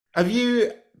Have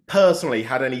you personally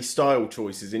had any style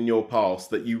choices in your past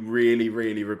that you really,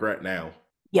 really regret now?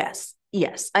 Yes,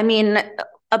 yes. I mean,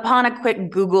 upon a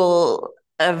quick Google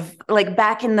of like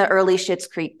back in the early Schitt's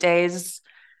Creek days,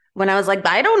 when I was like,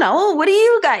 I don't know, what do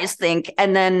you guys think?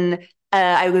 And then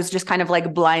I was just kind of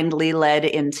like blindly led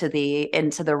into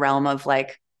the realm of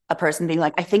like a person being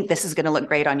like, I think this is going to look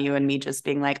great on you, and me just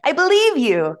being like, I believe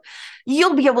you.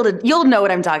 You'll know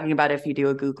what I'm talking about if you do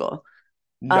a Google.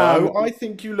 Um, No, I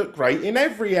think you look great in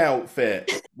every outfit.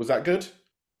 Was that good?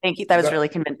 Thank you. That Was was that? really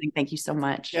convincing. Thank you so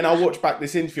much. And I'll watch back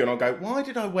this interview and I'll go, why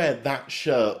did I wear that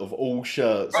shirt of all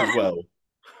shirts as well?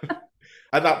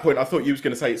 At that point, I thought you was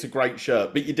going to say it's a great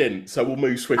shirt, but you didn't. So we'll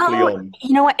move swiftly Oh, on.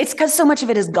 you know what? It's because so much of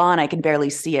it is gone. I can barely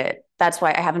see it. That's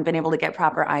why I haven't been able to get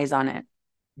proper eyes on it.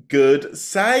 Good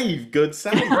save. Good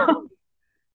save.